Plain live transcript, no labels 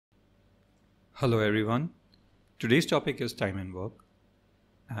Hello everyone. Today's topic is time and work,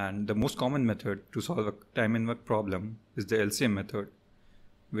 and the most common method to solve a time and work problem is the LCM method,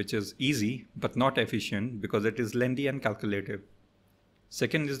 which is easy but not efficient because it is lengthy and calculative.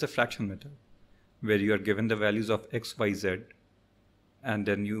 Second is the fraction method, where you are given the values of x, y, z, and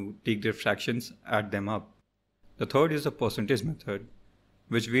then you take their fractions, add them up. The third is the percentage method,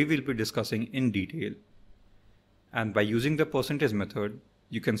 which we will be discussing in detail. And by using the percentage method,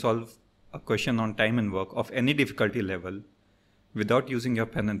 you can solve a question on time and work of any difficulty level without using your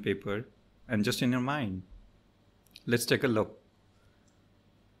pen and paper and just in your mind. Let's take a look.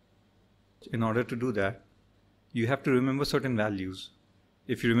 In order to do that, you have to remember certain values.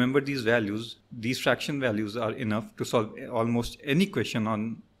 If you remember these values, these fraction values are enough to solve almost any question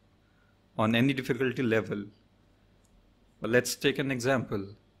on any difficulty level. But let's take an example.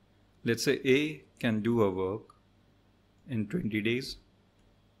 Let's say A can do a work in 20 days.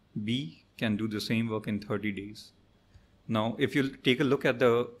 B can do the same work in 30 days. Now, if you take a look at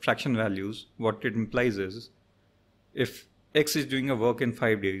the fraction values, what it implies is, if X is doing a work in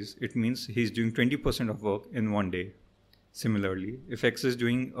 5 days, it means he's doing 20% of work in 1 day. Similarly, if X is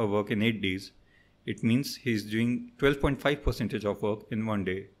doing a work in 8 days, it means he's doing 12.5% of work in 1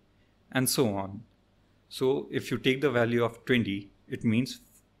 day, and so on. So if you take the value of 20, it means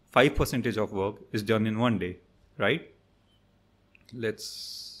 5% of work is done in 1 day, right?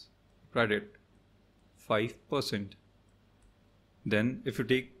 Let's write it 5%. Then if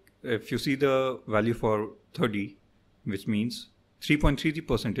you see the value for 30, which means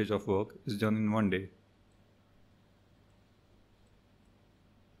 3.33% of work is done in 1 day.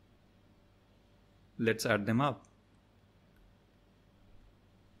 Let's add them up.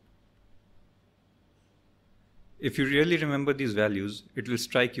 If you really remember these values, it will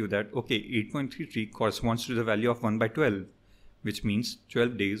strike you that, okay, 8.33 corresponds to the value of 1 by 12, which means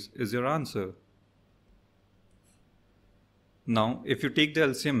 12 days is your answer. Now, if you take the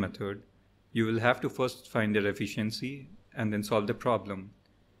LCM method, you will have to first find their efficiency and then solve the problem.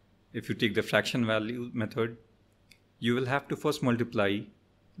 If you take the fraction value method, you will have to first multiply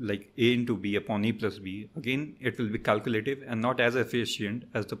like A into B upon A plus B. Again, it will be calculative and not as efficient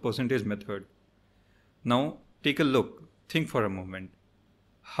as the percentage method. Now, take a look, think for a moment,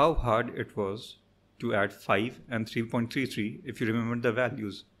 how hard it was to add 5 and 3.33 if you remember the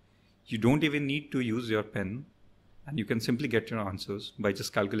values. You don't even need to use your pen, and you can simply get your answers by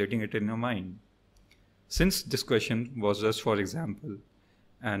just calculating it in your mind. Since this question was just for example,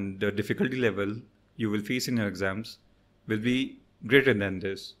 and the difficulty level you will face in your exams will be greater than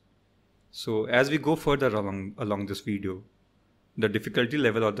this. So as we go further along this video, the difficulty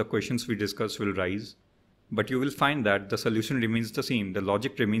level of the questions we discuss will rise, but you will find that the solution remains the same, the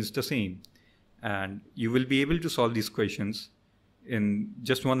logic remains the same, and you will be able to solve these questions in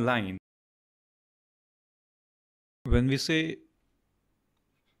just one line. When we say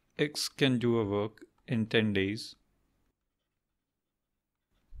X can do a work in 10 days,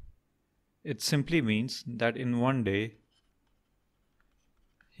 it simply means that in 1 day,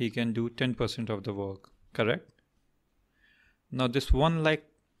 he can do 10% of the work, correct? Now this one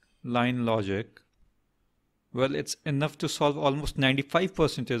line logic, well, it's enough to solve almost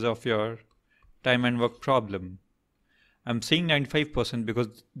 95% of your time and work problem. I'm saying 95%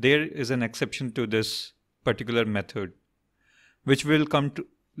 because there is an exception to this particular method, which will come to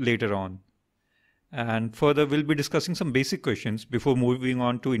later on. And further, we'll be discussing some basic questions before moving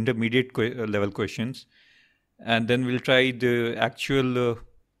on to intermediate level questions. And then we'll try the actual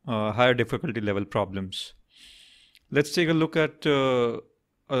higher difficulty level problems. Let's take a look at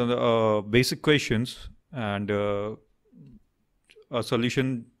basic questions and a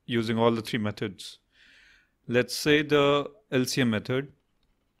solution using all the three methods. Let's say the LCM method.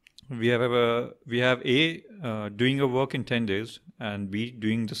 We have A doing a work in 10 days and B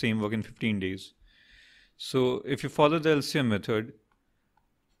doing the same work in 15 days. So if you follow the LCM method,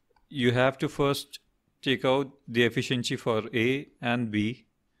 you have to first take out the efficiency for A and B.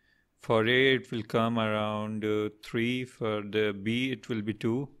 For A, it will come around 3. For the B, it will be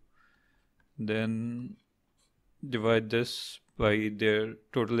 2. Then divide this by their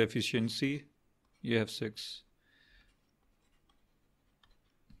total efficiency. You have 6.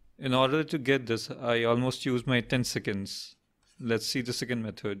 In order to get this, I almost used my 10 seconds. Let's see the second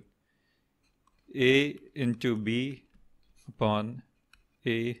method. A into B upon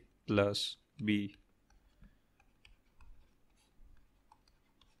A plus B.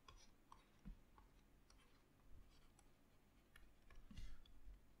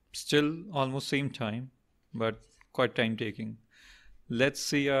 Still almost same time, but quite time taking. Let's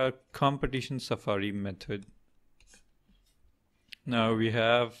see our competitionsafari method. Now we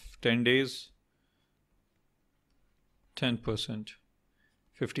have 10 days 10%.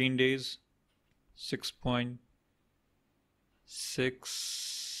 15 days,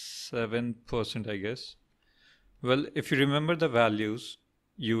 6.67%, I guess. Well, if you remember the values,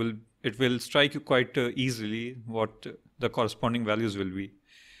 it will strike you quite easily what the corresponding values will be.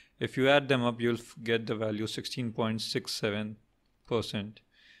 If you add them up, you'll get the value 16.67%.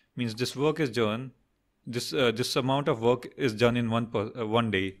 Means this work is done. This amount of work is done in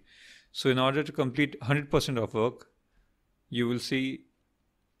one day. So in order to complete 100% of work, you will see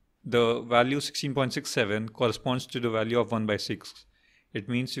the value 16.67 corresponds to the value of 1 by 6. It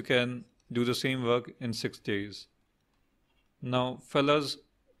means you can do the same work in 6 days. Now, fellas,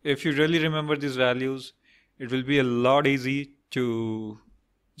 if you really remember these values, it will be a lot easy to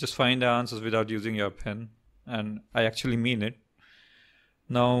just find the answers without using your pen. And I actually mean it.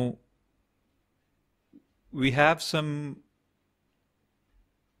 Now, we have some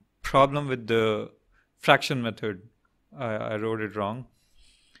problem with the fraction method. I wrote it wrong.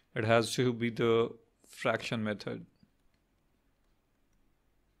 It has to be the fraction method.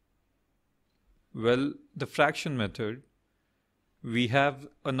 Well, the fraction method, we have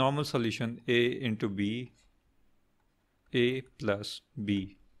a normal solution a into b, a plus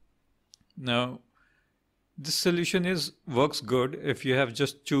b. Now, this solution works good if you have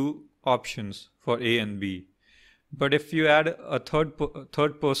just two options for a and b. But if you add a third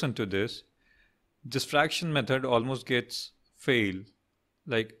person to this fraction method almost gets failed.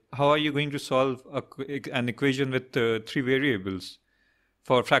 Like, how are you going to solve an equation with 3 variables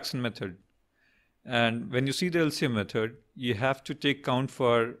for fraction method? And when you see the LCM method, you have to take count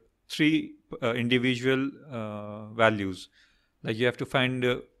for 3 individual values. Like, you have to find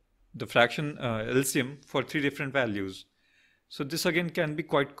the fraction LCM for 3 different values. So this again can be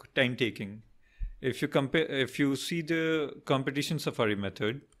quite time taking. If you see the competition safari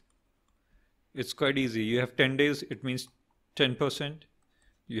method, it's quite easy. You have 10 days, it means 10%.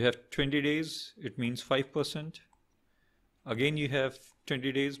 You have 20 days, it means 5%. Again, you have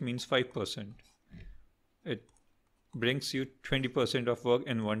 20 days, means 5%. It brings you 20% of work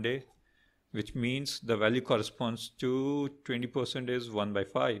in one day, which means the value corresponds to 20% is 1 by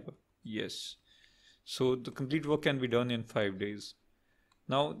 5. Yes. So the complete work can be done in 5 days.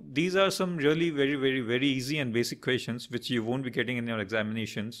 Now, these are some really very easy and basic questions which you won't be getting in your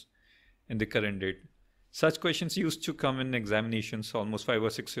examinations in the current date. Such questions used to come in examinations almost 5 or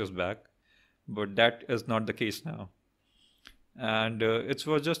 6 years back, but that is not the case now. And it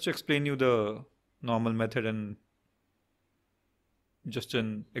was just to explain you the normal method and just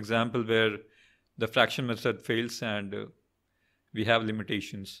an example where the fraction method fails and we have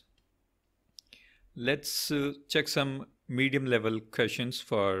limitations. Let's check some medium level questions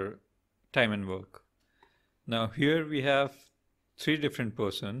for time and work. Now here we have 3 different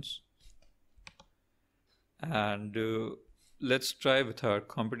persons, and let's try with our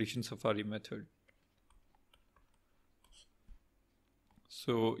competition safari method.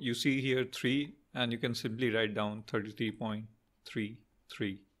 So you see here 3, and you can simply write down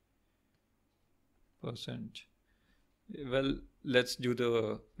 33.33%. Well, let's do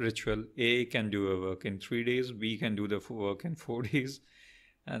the ritual. A can do a work in 3 days, B can do the work in 4 days,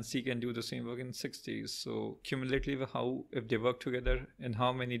 and C can do the same work in 6 days. So cumulatively, if they work together, in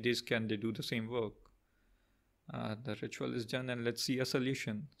how many days can they do the same work? The ritual is done, and let's see a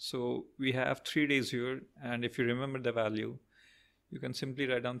solution. So we have 3 days here, and if you remember the value, you can simply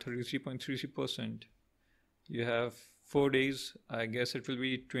write down 33.33%. You have 4 days, I guess it will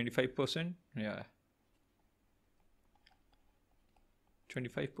be 25%. Yeah.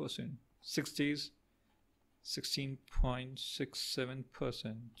 25%. 6 days,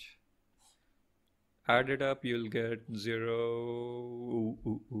 16.67%. Add it up, you'll get 0,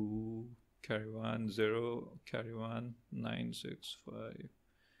 carry 1, 0, carry 1, 9, 6, 5,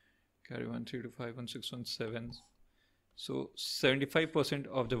 carry 1, 3 to 5, 1, 6, 1, 7. So 75%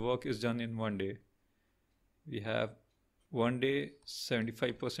 of the work is done in one day. We have one day,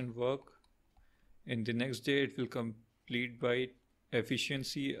 75% work. In the next day, it will complete by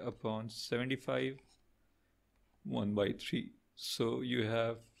efficiency upon 75, 1 by 3. So you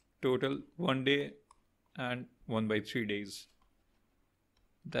have total 1 day and 1 by 3 days.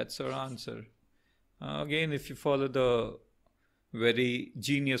 That's our answer. Again, if you follow the very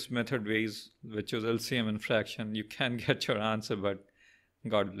genius method ways, which is LCM and fraction, you can get your answer, but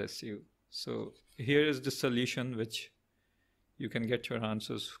God bless you. So here is the solution which you can get your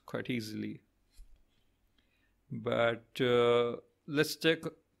answers quite easily. But let's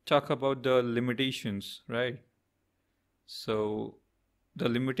talk about the limitations, right? So the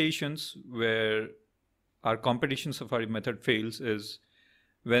limitations where our competition safari method fails is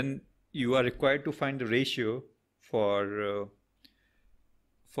when you are required to find the ratio for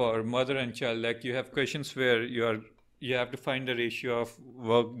mother and child. Like you have questions where you have to find the ratio of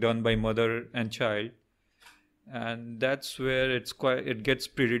work done by mother and child, and that's where it gets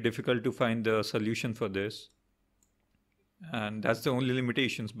pretty difficult to find the solution for this, and that's the only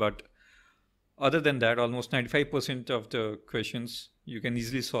limitations. But other than that, almost 95% of the questions you can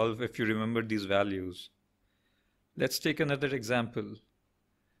easily solve if you remember these values. Let's take another example.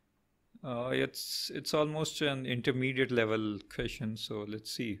 It's almost an intermediate level question, so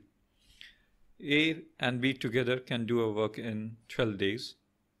let's see. A and B together can do a work in 12 days.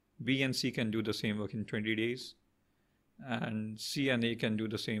 B and C can do the same work in 20 days. And C and A can do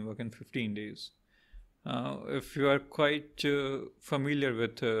the same work in 15 days. If you are quite familiar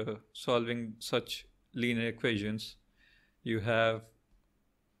with solving such linear equations, what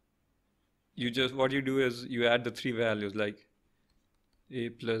you do is you add the three values, like A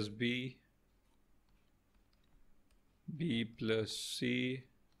plus B, B plus C,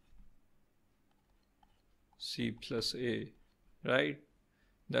 C plus A, right?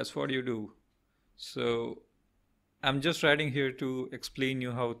 That's what you do. So I'm just writing here to explain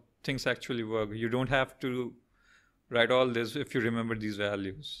you how things actually work. You don't have to write all this if you remember these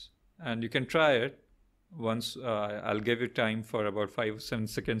values. And you can try it once. I'll give you time for about 5-7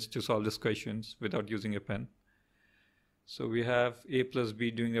 seconds to solve these questions without using a pen. So we have A plus B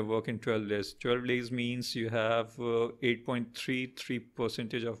doing a work in 12 days. 12 days means you have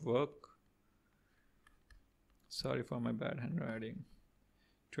 8.33% of work. Sorry for my bad handwriting.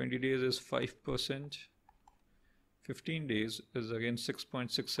 20 days is 5%. 15 days is again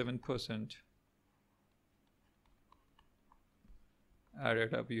 6.67%.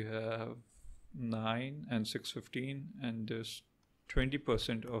 Added up, you have 9 and 615, and there's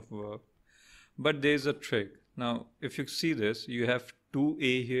 20% of work. But there's a trick. Now, if you see this, you have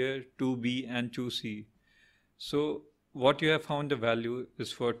 2A here, 2B, and 2C. So what you have found the value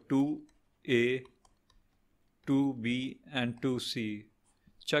is for 2A, 2B, and 2C.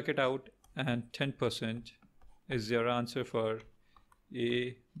 Check it out, and 10% is your answer for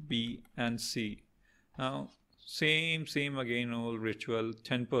A, B, and C. Now, same again, old ritual,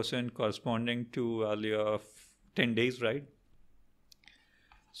 10% corresponding to value of 10 days, right?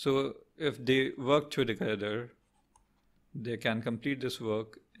 So if they work together, they can complete this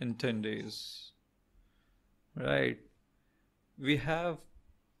work in 10 days, right? We have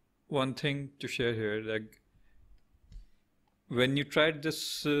one thing to share here, like when you tried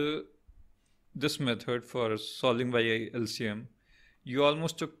this method for solving by LCM, you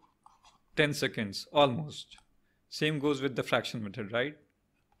almost took 10 seconds, almost. Same goes with the fraction method, right?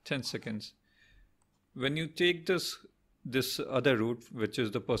 10 seconds. When you take this other route, which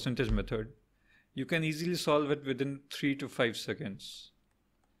is the percentage method, you can easily solve it within 3 to 5 seconds.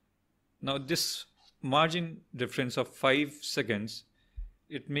 Now this margin difference of 5 seconds,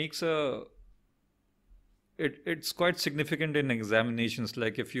 it makes it's quite significant in examinations.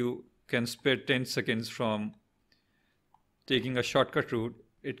 Like if you can spare 10 seconds from taking a shortcut route,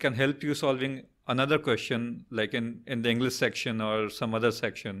 it can help you solving another question, like in the English section or some other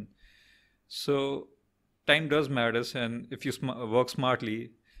section. So time does matter, and if you work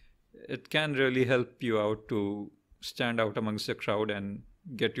smartly, it can really help you out to stand out amongst the crowd and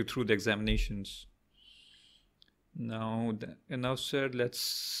get you through the examinations. Now, enough said,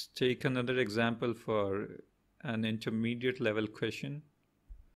 let's take another example for an intermediate level question.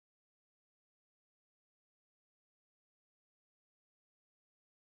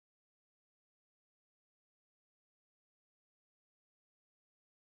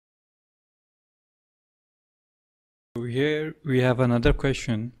 So here we have another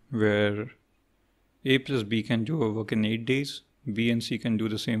question where A plus B can do a work in 8 days, B and C can do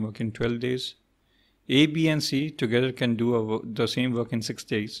the same work in 12 days. A, B and C together can do the same work in 6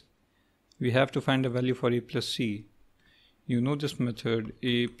 days. We have to find a value for A plus C. You know this method,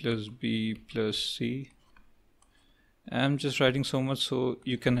 A plus B plus C. I'm just writing so much so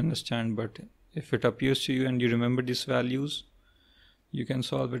you can understand, but if it appears to you and you remember these values, you can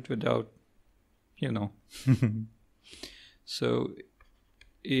solve it without, So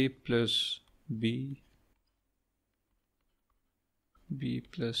A plus B, B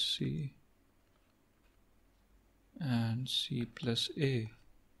plus C, and C plus A.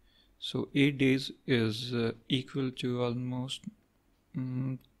 So 8 days is equal to almost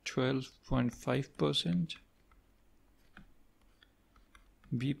 12.5%.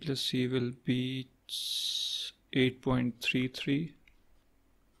 B plus C will be 8.33.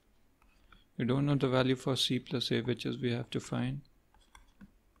 We don't know the value for C plus A, which is we have to find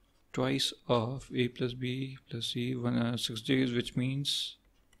twice of A plus B plus C, 6 days, which means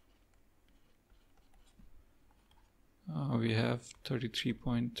We have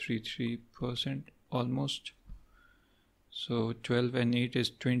 33.33% almost. So 12 and 8 is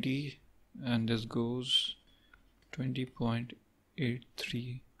 20, and this goes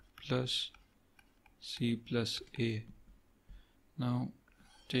 20.83 plus C plus A. Now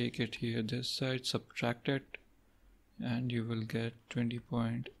take it here this side, subtract it, and you will get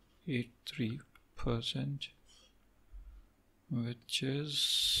 20.83%, which is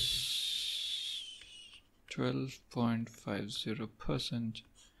 12.50%.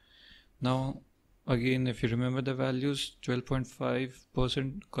 Now again, if you remember the values,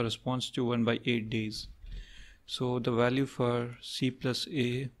 12.5% corresponds to 1 by 8 days. So the value for C plus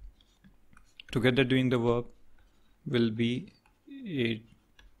A together doing the work will be 8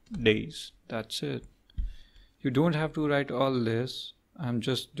 days. That's it. You don't have to write all this. I'm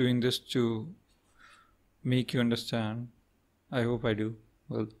just doing this to make you understand. I hope I do.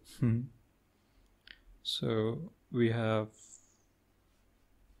 Well, so we have,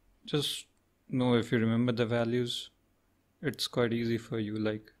 just know if you remember the values, it's quite easy for you.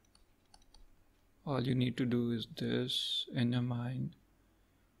 Like, all you need to do is this in your mind.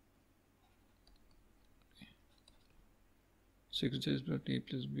 6 days plus A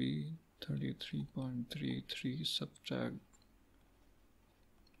plus B, 33.33 subtract.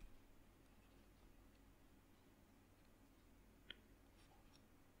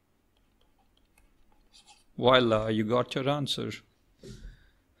 Voila, you got your answer.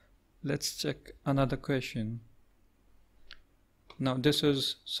 Let's check another question. Now this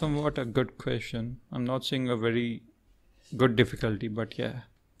is somewhat a good question. I'm not saying a very good difficulty, but yeah.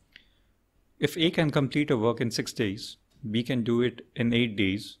 If A can complete a work in 6 days, B can do it in 8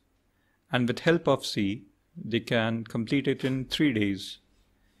 days, and with help of C, they can complete it in 3 days.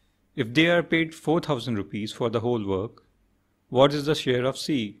 If they are paid 4,000 rupees for the whole work, what is the share of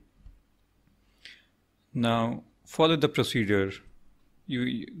C? Now follow the procedure.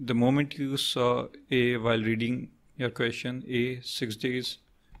 The moment you saw A while reading your question, A 6 days,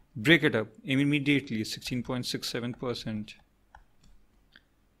 break it up immediately, 16.67%.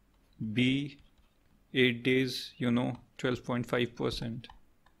 B 8 days, 12.5%.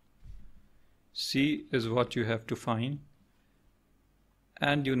 C is what you have to find,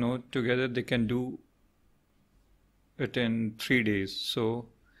 and together they can do it in 3 days. So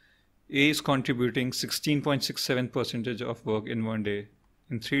A is contributing 16.67% of work in 1 day.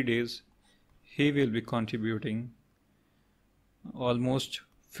 In 3 days, he will be contributing almost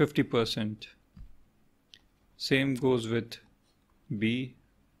 50%. Same goes with B.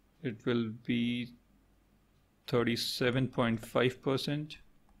 It will be 37.5%.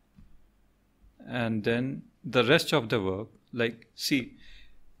 And then the rest of the work, like see,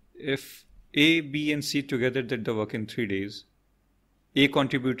 if A, B and C together did the work in 3 days, A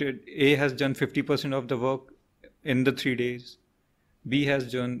has done 50% of the work in the 3 days. B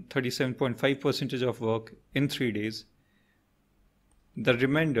has done 37.5% of work in 3 days. The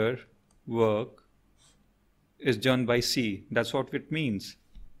remainder work is done by C. That's what it means.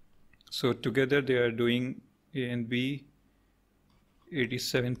 So together they are doing, A and B,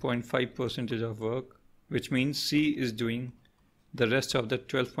 87.5% of work, which means C is doing the rest of the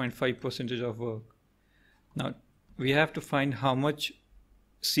 12.5% of work. Now we have to find how much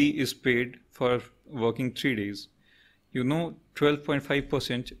C is paid for working 3 days.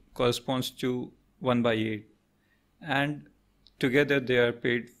 12.5% corresponds to 1 by 8, and together they are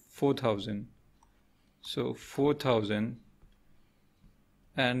paid 4,000. So 4,000,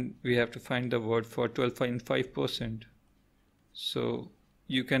 and we have to find the word for 12.5%. So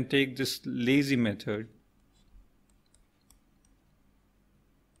you can take this lazy method.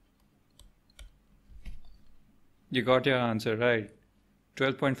 You got your answer right.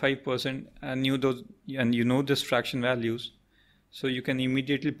 12.5%, and you know this fraction values, so you can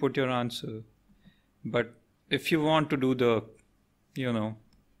immediately put your answer. But if you want to do the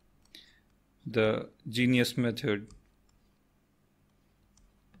the genius method,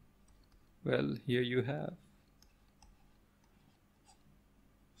 well, here you have.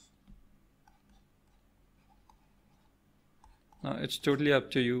 Now it's totally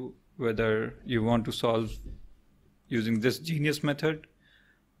up to you whether you want to solve using this genius method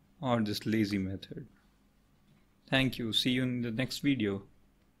or this lazy method. Thank you. See you in the next video.